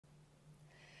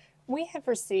We have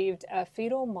received a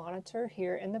fetal monitor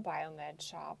here in the Biomed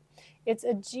shop. It's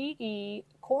a GE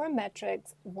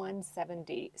Corometrics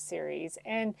 170 series,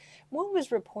 and what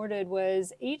was reported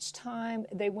was each time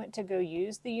they went to go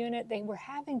use the unit, they were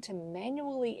having to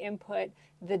manually input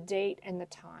the date and the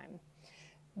time.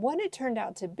 What it turned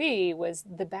out to be was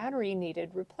the battery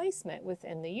needed replacement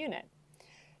within the unit.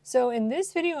 So in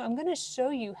this video, I'm going to show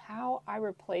you how I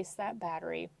replace that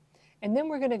battery. And then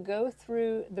we're going to go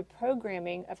through the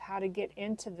programming of how to get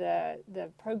into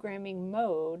the programming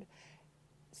mode,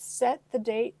 set the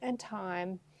date and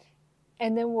time,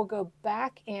 and then we'll go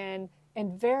back in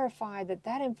and verify that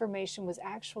that information was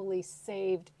actually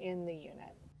saved in the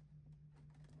unit.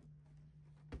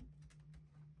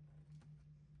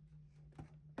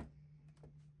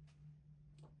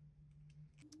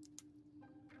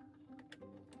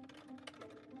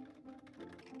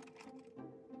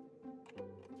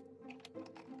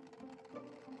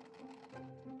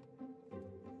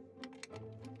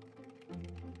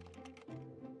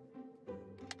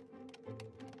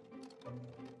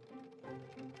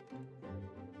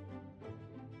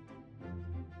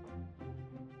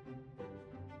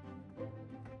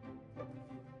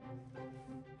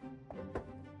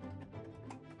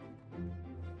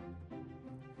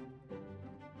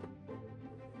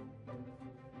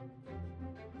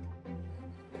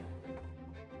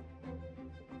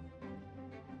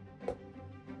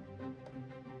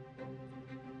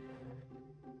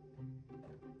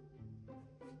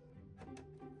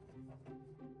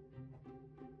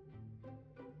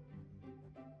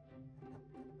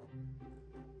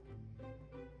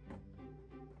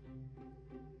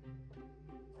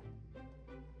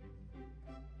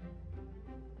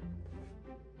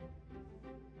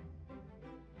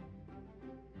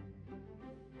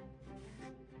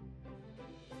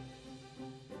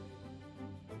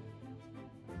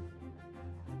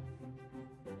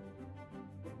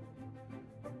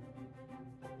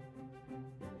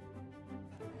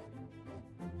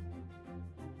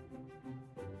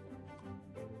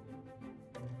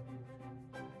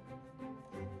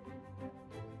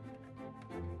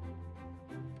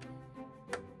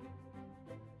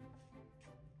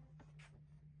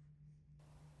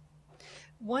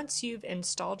 Once you've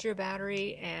installed your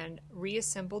battery and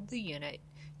reassembled the unit,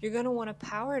 you're going to want to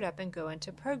power it up and go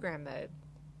into program mode.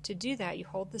 To do that, you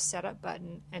hold the setup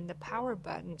button and the power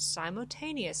button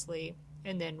simultaneously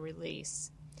and then release.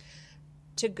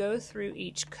 To go through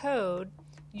each code,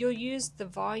 you'll use the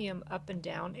volume up and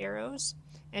down arrows,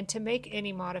 and to make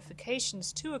any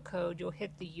modifications to a code, you'll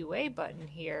hit the UA button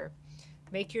here,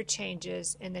 make your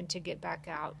changes, and then to get back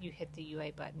out, you hit the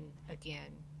UA button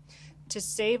again. To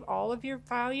save all of your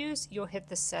values, you'll hit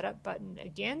the setup button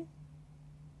again.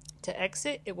 To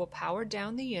exit, it will power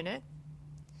down the unit.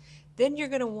 Then you're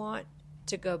going to want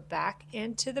to go back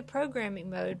into the programming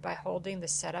mode by holding the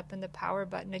setup and the power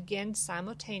button again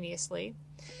simultaneously.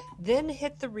 Then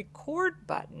hit the record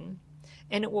button,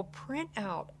 and it will print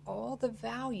out all the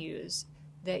values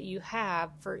that you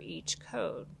have for each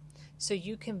code, so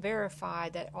you can verify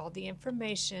that all the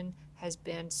information has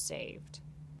been saved.